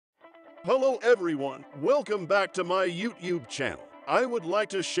Hello everyone, welcome back to my YouTube channel. I would like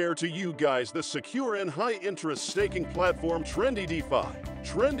to share to you guys the secure and high-interest staking platform Trendy Defi.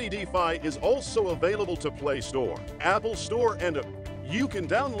 Trendy Defi is also available to Play Store, Apple Store, and you can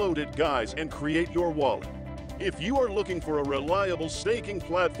download it guys and create your wallet. If you are looking for a reliable staking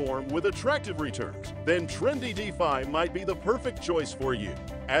platform with attractive returns, then Trendy Defi might be the perfect choice for you.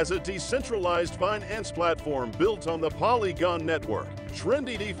 As a decentralized finance platform built on the Polygon network,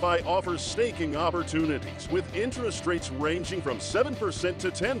 Trendy Defi offers staking opportunities with interest rates ranging from 7% to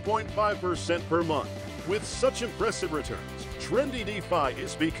 10.5% per month. With such impressive returns, Trendy DeFi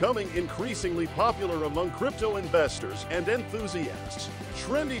is becoming increasingly popular among crypto investors and enthusiasts.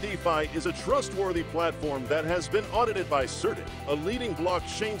 Trendy DeFi is a trustworthy platform that has been audited by Certain, a leading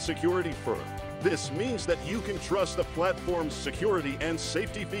blockchain security firm. This means that you can trust the platform's security and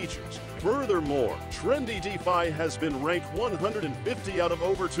safety features. Furthermore, Trendy DeFi has been ranked 150 out of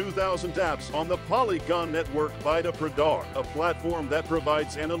over 2,000 apps on the Polygon network by the Pradar, a platform that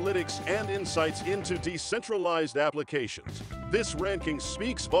provides analytics and insights into decentralized applications. This ranking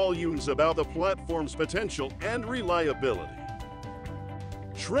speaks volumes about the platform's potential and reliability.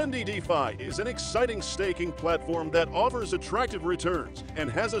 Trendy DeFi is an exciting staking platform that offers attractive returns and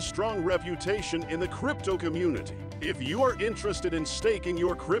has a strong reputation in the crypto community. If you are interested in staking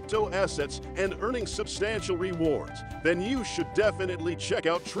your crypto assets and earning substantial rewards, then you should definitely check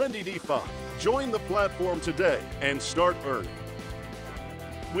out Trendy DeFi. Join the platform today and start earning.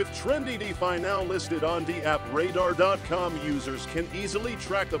 With Trendy DeFi now listed on deappradar.com, users can easily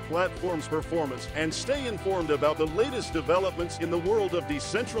track the platform's performance and stay informed about the latest developments in the world of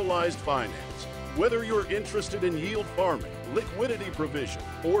decentralized finance. Whether you're interested in yield farming, liquidity provision,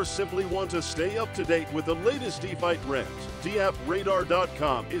 or simply want to stay up to date with the latest DeFi trends,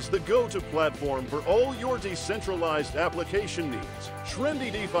 deappradar.com is the go-to platform for all your decentralized application needs.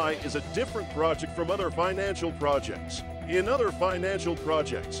 Trendy DeFi is a different project from other financial projects. In other financial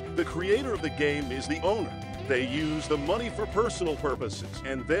projects, the creator of the game is the owner. They use the money for personal purposes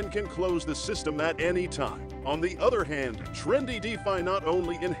and then can close the system at any time. On the other hand, Trendy DeFi not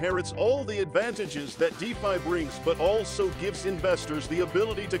only inherits all the advantages that DeFi brings, but also gives investors the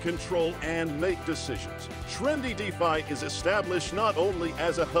ability to control and make decisions. Trendy DeFi is established not only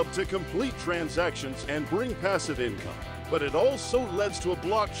as a hub to complete transactions and bring passive income, but it also leads to a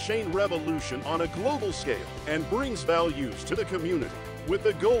blockchain revolution on a global scale and brings values to the community with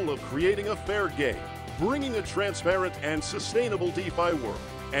the goal of creating a fair game, bringing a transparent and sustainable DeFi world,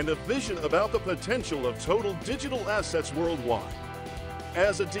 and a vision about the potential of total digital assets worldwide.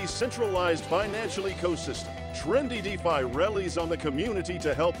 As a decentralized financial ecosystem, Trendy DeFi relies on the community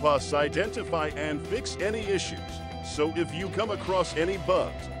to help us identify and fix any issues. So if you come across any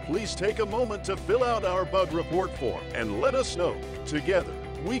bugs, please take a moment to fill out our bug report form and let us know. Together,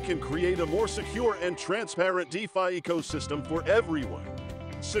 we can create a more secure and transparent DeFi ecosystem for everyone.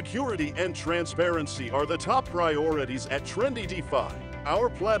 Security and transparency are the top priorities at Trendy DeFi. Our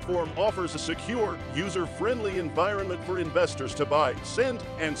platform offers a secure, user-friendly environment for investors to buy, send,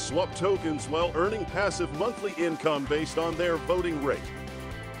 and swap tokens while earning passive monthly income based on their voting rate.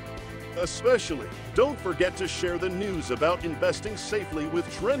 Especially, don't forget to share the news about investing safely with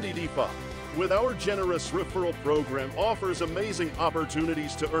Trendy DeFi. With our generous referral program offers amazing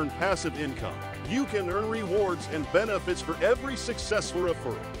opportunities to earn passive income. You can earn rewards and benefits for every successful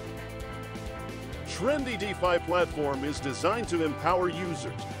referral. Trendy DeFi platform is designed to empower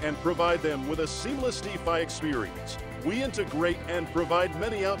users and provide them with a seamless DeFi experience. We integrate and provide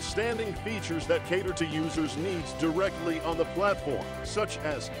many outstanding features that cater to users' needs directly on the platform, such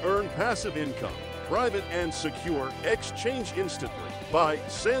as earn passive income, private and secure exchange instantly, buy,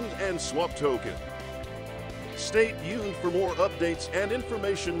 send, and swap token. Stay tuned for more updates and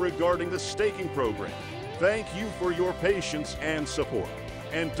information regarding the staking program. Thank you for your patience and support.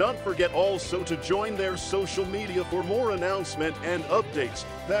 And don't forget also to join their social media for more announcement and updates.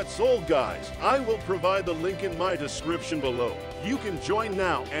 That's all guys. I will provide the link in my description below. You can join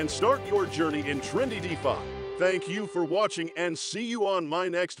now and start your journey in Trendy DeFi. Thank you for watching and see you on my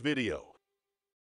next video.